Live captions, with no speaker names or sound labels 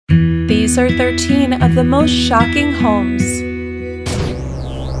These are 13 of the most shocking homes.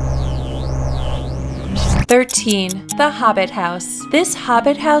 13. The Hobbit House. This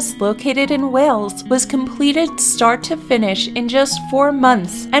Hobbit house, located in Wales, was completed start to finish in just 4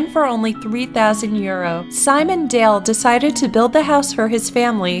 months and for only €3,000. Simon Dale decided to build the house for his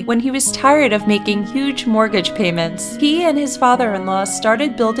family when he was tired of making huge mortgage payments. He and his father-in-law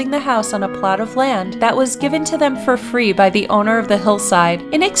started building the house on a plot of land that was given to them for free by the owner of the hillside,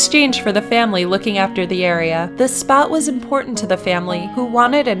 in exchange for the family looking after the area. The spot was important to the family, who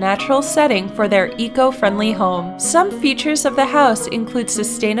wanted a natural setting for their eco-friendly home. Some features of the house include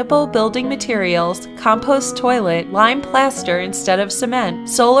sustainable building materials, compost toilet, lime plaster instead of cement,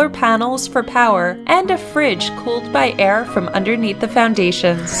 solar panels for power, and a fridge cooled by air from underneath the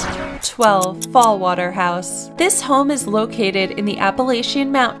foundations. 12. Fallwater House. This home is located in the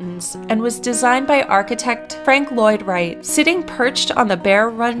Appalachian Mountains and was designed by architect Frank Lloyd Wright, sitting perched on the Bear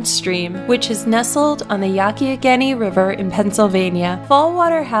Run stream, which is nestled on the Youghiogheny River in Pennsylvania.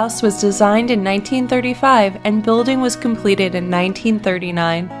 Fallwater House was designed in 1935 and building was completed in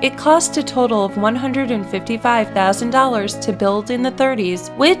 1939. It cost a total of $155,000 to build in the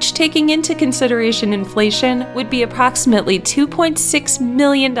 30s, which, taking into consideration inflation, would be approximately $2.6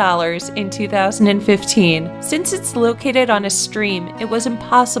 million in 2015. Since it's located on a stream, it was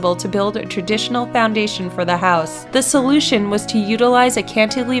impossible to build a traditional foundation for the house. The solution was to utilize a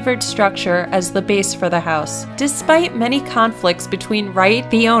cantilevered structure as the base for the house. Despite many conflicts between Wright,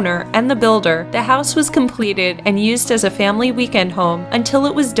 the owner, and the builder, the house was completed and used as a family weekend home until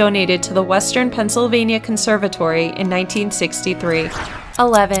it was donated to the Western Pennsylvania Conservatory in 1963.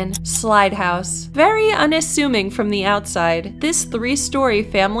 11. Slide House. Very unassuming from the outside, this 3-story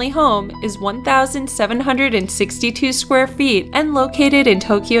family home is 1,762 square feet and located in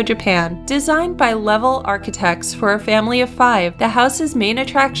Tokyo, Japan. Designed by Level Architects for a family of 5, the house's main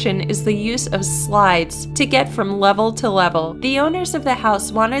attraction is the use of slides to get from level to level. The owners of the house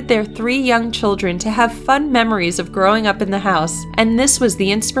wanted their 3 young children to have fun memories of growing up in the house, and this was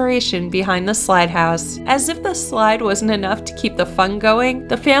the inspiration behind the Slide House. As if the slide wasn't enough to keep the fun going,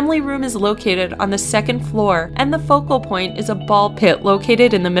 the family room is located on the 2nd floor, and the focal point is a ball pit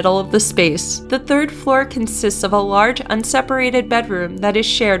located in the middle of the space. The 3rd floor consists of a large unseparated bedroom that is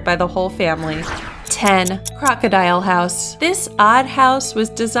shared by the whole family. 10. Crocodile House. This odd house was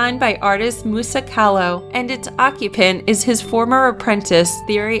designed by artist Musa Kahlo, and its occupant is his former apprentice,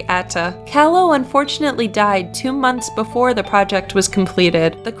 Thierry Atta. Kahlo unfortunately died 2 months before the project was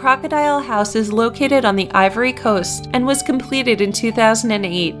completed. The Crocodile House is located on the Ivory Coast and was completed in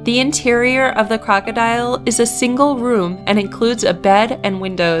 2008. The interior of the Crocodile is a single room and includes a bed and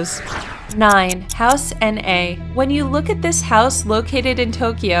windows. 9. House NA. When you look at this house located in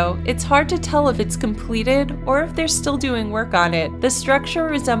Tokyo, it's hard to tell if it's completed or if they're still doing work on it. The structure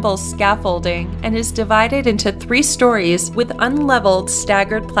resembles scaffolding and is divided into 3 stories with unleveled,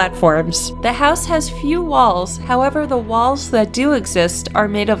 staggered platforms. The house has few walls, however, the walls that do exist are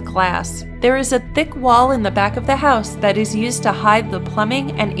made of glass. There is a thick wall in the back of the house that is used to hide the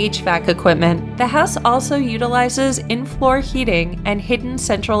plumbing and HVAC equipment. The house also utilizes in-floor heating and hidden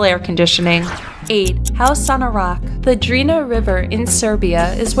central air conditioning. 8. House on a Rock. The Drina River in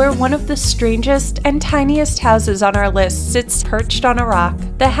Serbia is where one of the strangest and tiniest houses on our list sits perched on a rock.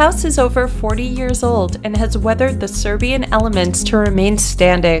 The house is over 40 years old and has weathered the Serbian elements to remain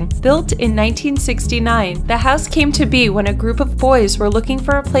standing. Built in 1969, the house came to be when a group of boys were looking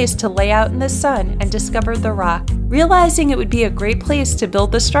for a place to lay out in the sun and discovered the rock. Realizing it would be a great place to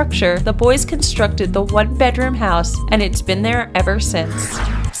build the structure, the boys constructed the 1-bedroom house, and it's been there ever since.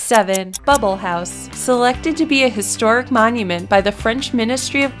 7. Bubble House. Selected to be a historic monument by the French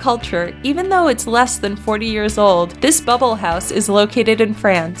Ministry of Culture, even though it's less than 40 years old, this bubble house is located in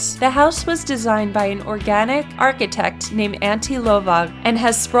France. The house was designed by an organic architect named Antti Lovag and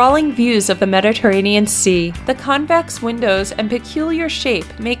has sprawling views of the Mediterranean Sea. The convex windows and peculiar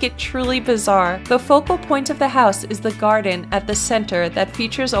shape make it truly bizarre. The focal point of the house is the garden at the center that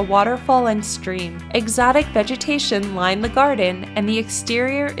features a waterfall and stream. Exotic vegetation line the garden, and the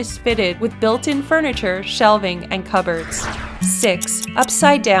exterior is fitted with built-in furniture, shelving, and cupboards. 6.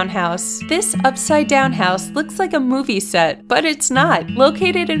 Upside Down House. This upside down house looks like a movie set, but it's not.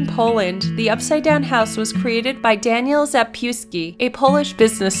 Located in Poland, the upside down house was created by Daniel Zapiewski, a Polish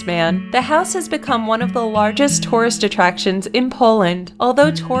businessman. The house has become one of the largest tourist attractions in Poland, although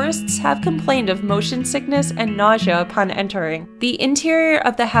tourists have complained of motion sickness and nausea upon entering. The interior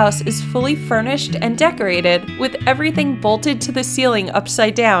of the house is fully furnished and decorated, with everything bolted to the ceiling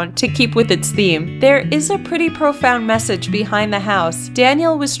upside down down to keep with its theme. There is a pretty profound message behind the house.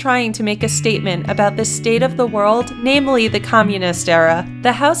 Daniel was trying to make a statement about the state of the world, namely the communist era.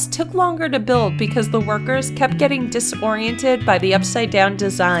 The house took longer to build because the workers kept getting disoriented by the upside-down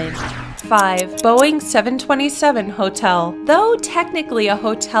design. 5. Boeing 727 Hotel. Though technically a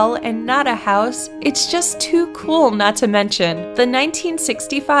hotel and not a house, it's just too cool not to mention. The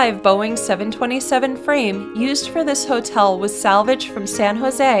 1965 Boeing 727 frame used for this hotel was salvaged from San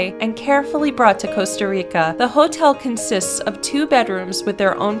Jose and carefully brought to Costa Rica. The hotel consists of 2 bedrooms with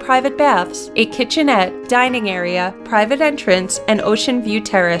their own private baths, a kitchenette, dining area, private entrance, and ocean view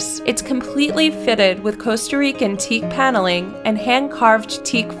terrace. It's completely fitted with Costa Rican teak paneling and hand-carved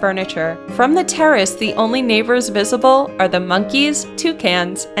teak furniture. From the terrace, the only neighbors visible are the monkeys,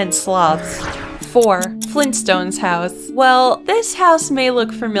 toucans, and sloths. 4. Flintstones house. Well, this house may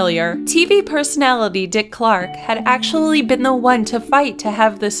look familiar. TV personality Dick Clark had actually been the one to fight to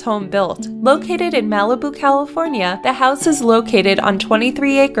have this home built. Located in Malibu, California, the house is located on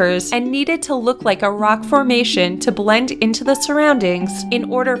 23 acres and needed to look like a rock formation to blend into the surroundings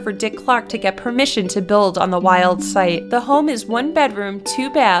in order for Dick Clark to get permission to build on the wild site. The home is 1 bedroom, 2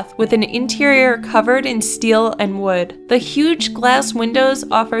 bath with an interior covered in steel and wood. The huge glass windows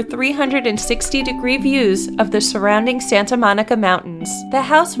offer 360-degree views of the surrounding Santa Monica Mountains. The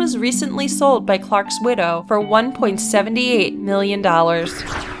house was recently sold by Clark's widow for $1.78 million.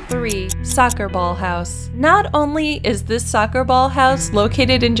 3. Soccer ball house. Not only is this soccer ball house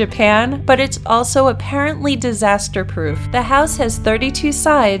located in Japan, but it's also apparently disaster-proof. The house has 32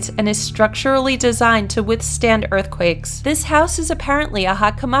 sides and is structurally designed to withstand earthquakes. This house is apparently a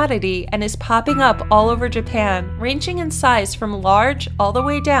hot commodity and is popping up all over Japan, ranging in size from large all the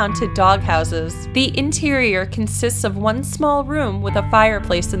way down to dog houses. The interior consists of 1 small room with a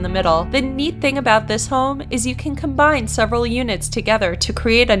fireplace in the middle. The neat thing about this home is you can combine several units together to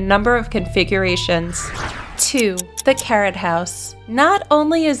create a number of configurations. 2. The Carrot House. Not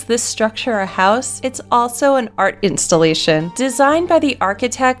only is this structure a house, it's also an art installation. Designed by the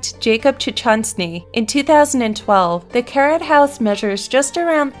architect Jacob Chichansny in 2012, the Carrot House measures just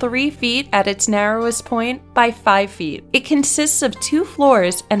around 3 feet at its narrowest point by 5 feet. It consists of 2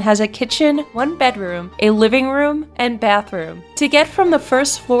 floors and has a kitchen, 1 bedroom, a living room, and bathroom. To get from the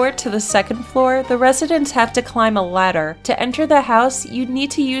first floor to the second floor, the residents have to climb a ladder. To enter the house, you'd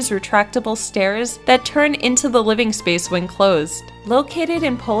need to use retractable stairs that turn into the living space when closed. Located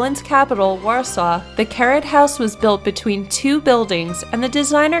in Poland's capital, Warsaw, the Carrot House was built between 2 buildings, and the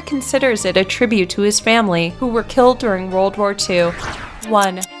designer considers it a tribute to his family, who were killed during World War II.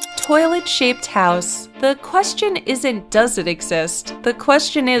 1. Toilet-shaped house. The question isn't does it exist, the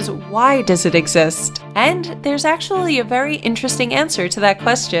question is why does it exist? And there's actually a very interesting answer to that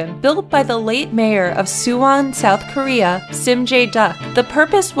question. Built by the late mayor of Suwon, South Korea, Sim Jae-duck, the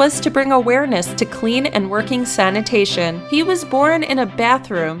purpose was to bring awareness to clean and working sanitation. He was born in a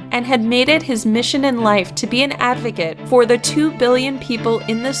bathroom and had made it his mission in life to be an advocate for the 2 billion people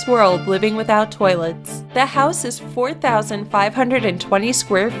in this world living without toilets. The house is 4,520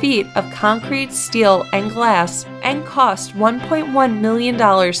 square feet of concrete, steel, and glass, and cost $1.1 million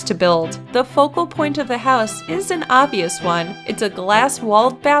to build. The focal point of the house is an obvious one. It's a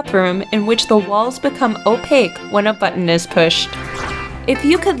glass-walled bathroom in which the walls become opaque when a button is pushed. If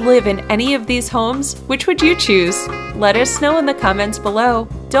you could live in any of these homes, which would you choose? Let us know in the comments below.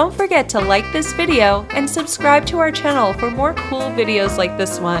 Don't forget to like this video and subscribe to our channel for more cool videos like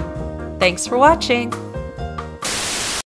this one. Thanks for watching!